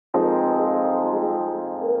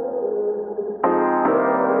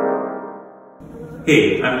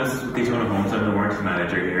Hey, I'm Moses with Daytona Homes. I'm the warranty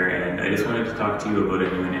manager here, and I just wanted to talk to you about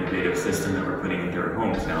a new and innovative system that we're putting into our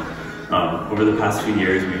homes now. Over the past few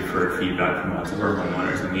years, we've heard feedback from lots of our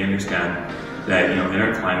homeowners, and we understand that in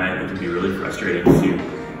our climate, it can be really frustrating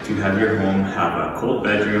to have your home have a cold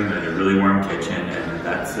bedroom and a really warm kitchen, and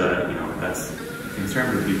that's that's a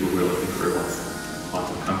concern for people who are looking for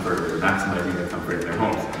lots of comfort or maximizing the comfort in their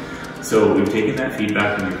homes. So we've taken that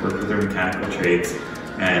feedback and we've worked with our mechanical trades.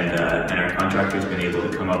 And our contractor's been able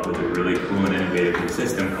to come up with a really cool and innovative new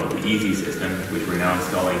system called the EAZ System, which we're now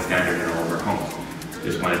installing standard in all of our homes.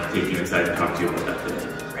 Just wanted to take you inside and talk to you about that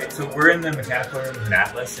today. Right, so we're in the mechanical room of an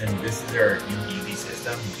Atlas, and this is our new EAZ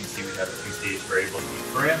System. You can see we have a two-stage variable speed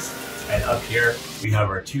furnace, and up here we have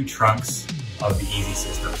our two trunks of the EAZ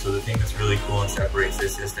System. So the thing that's really cool and separates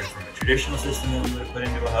this system from a traditional system that we would put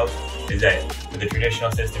into a house is that with the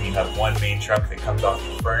traditional system you have one main trunk that comes off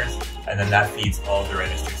the furnace, and then that feeds all the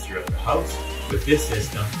registers throughout the house. With this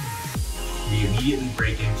system, we immediately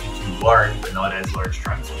break into two large but not as large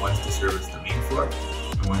trunks, one's to service the main floor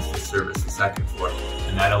and one's to service the second floor.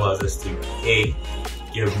 And that allows us to A,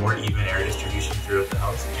 give more even air distribution throughout the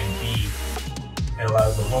house, and B, it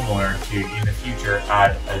allows the homeowner to, in the future,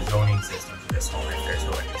 add a zoning system to this home if they're so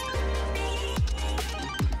interested.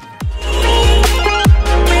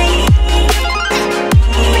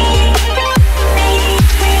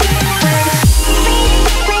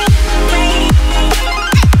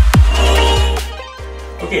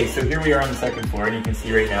 Okay, so here we are on the second floor, and you can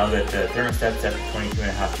see right now that the thermostat's set to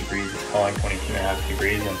 22.5 degrees. It's calling 22.5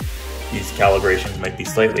 degrees, and these calibrations might be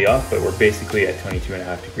slightly off, but we're basically at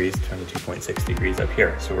 22.5 degrees, 22.6 degrees up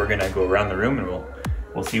here. So we're gonna go around the room and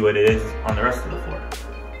we'll see what it is on the rest of the floor.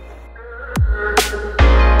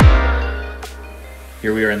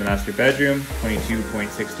 Here we are in the master bedroom,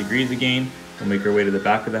 22.6 degrees again. We'll make our way to the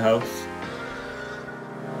back of the house.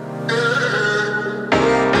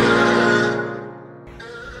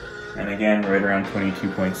 And again, right around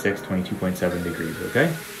 22.6, 22.7 degrees,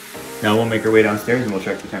 okay? Now we'll make our way downstairs and we'll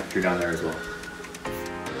check the temperature down there as well.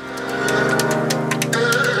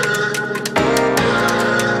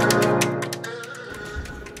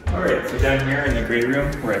 All right, so down here in the great room,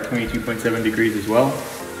 we're at 22.7 degrees as well,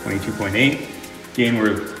 22.8. Again,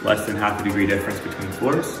 we're less than half a degree difference between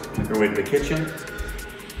floors. Make our way to the kitchen.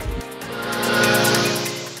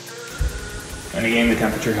 And again, the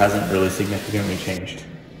temperature hasn't really significantly changed.